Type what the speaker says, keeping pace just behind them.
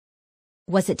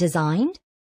Was it designed?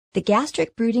 The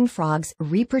gastric brooding frog's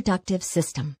reproductive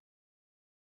system.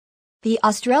 The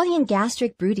Australian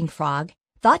gastric brooding frog,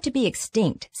 thought to be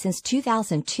extinct since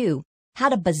 2002,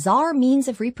 had a bizarre means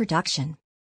of reproduction.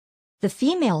 The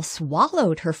female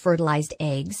swallowed her fertilized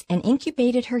eggs and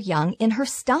incubated her young in her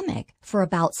stomach for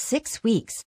about 6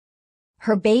 weeks.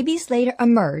 Her babies later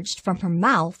emerged from her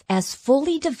mouth as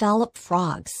fully developed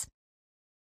frogs.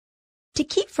 To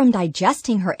keep from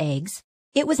digesting her eggs,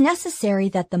 it was necessary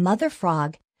that the mother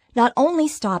frog not only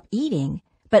stop eating,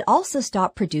 but also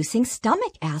stop producing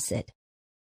stomach acid.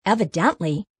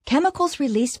 Evidently, chemicals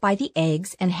released by the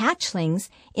eggs and hatchlings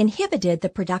inhibited the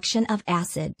production of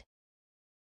acid.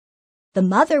 The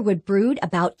mother would brood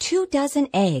about 24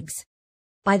 eggs.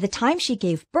 By the time she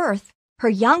gave birth, her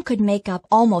young could make up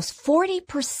almost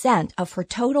 40% of her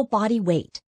total body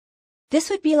weight. This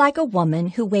would be like a woman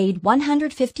who weighed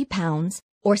 150 pounds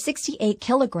or 68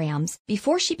 kilograms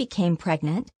before she became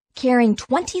pregnant, carrying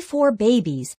 24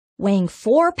 babies weighing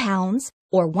 4 pounds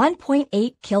or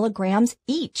 1.8 kilograms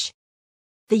each.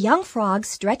 The young frog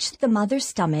stretched the mother's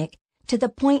stomach to the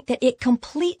point that it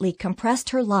completely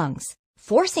compressed her lungs,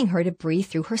 forcing her to breathe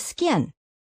through her skin.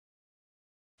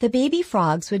 The baby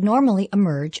frogs would normally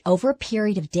emerge over a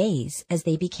period of days as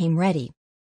they became ready.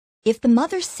 If the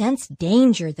mother sensed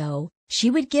danger, though,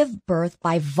 she would give birth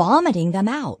by vomiting them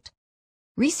out.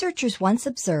 Researchers once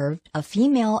observed a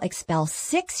female expel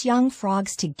 6 young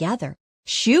frogs together,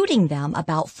 shooting them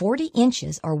about 40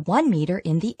 inches or 1 meter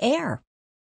in the air.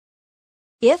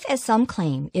 If, as some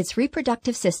claim, its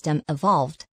reproductive system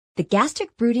evolved, the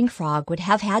gastric brooding frog would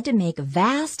have had to make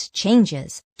vast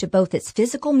changes to both its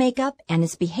physical makeup and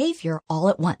its behavior all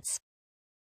at once.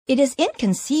 It is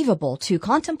inconceivable to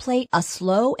contemplate a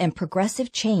slow and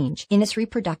progressive change in its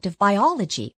reproductive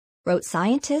biology, wrote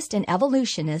scientist and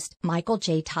evolutionist Michael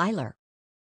J. Tyler.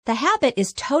 The habit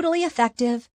is totally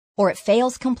effective or it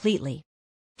fails completely.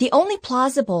 The only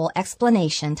plausible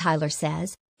explanation, Tyler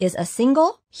says, is a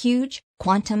single, huge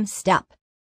quantum step.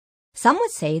 Some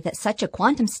would say that such a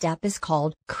quantum step is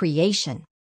called creation.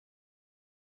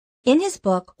 In his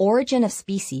book, Origin of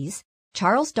Species,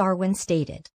 Charles Darwin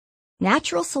stated,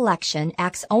 "Natural selection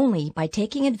acts only by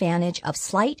taking advantage of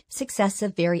slight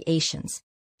successive variations.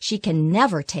 She can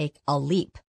never take a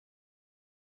leap."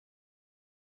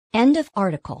 End of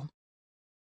article.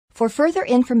 For further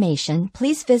information,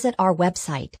 please visit our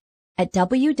website at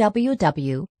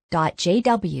www.jw.org.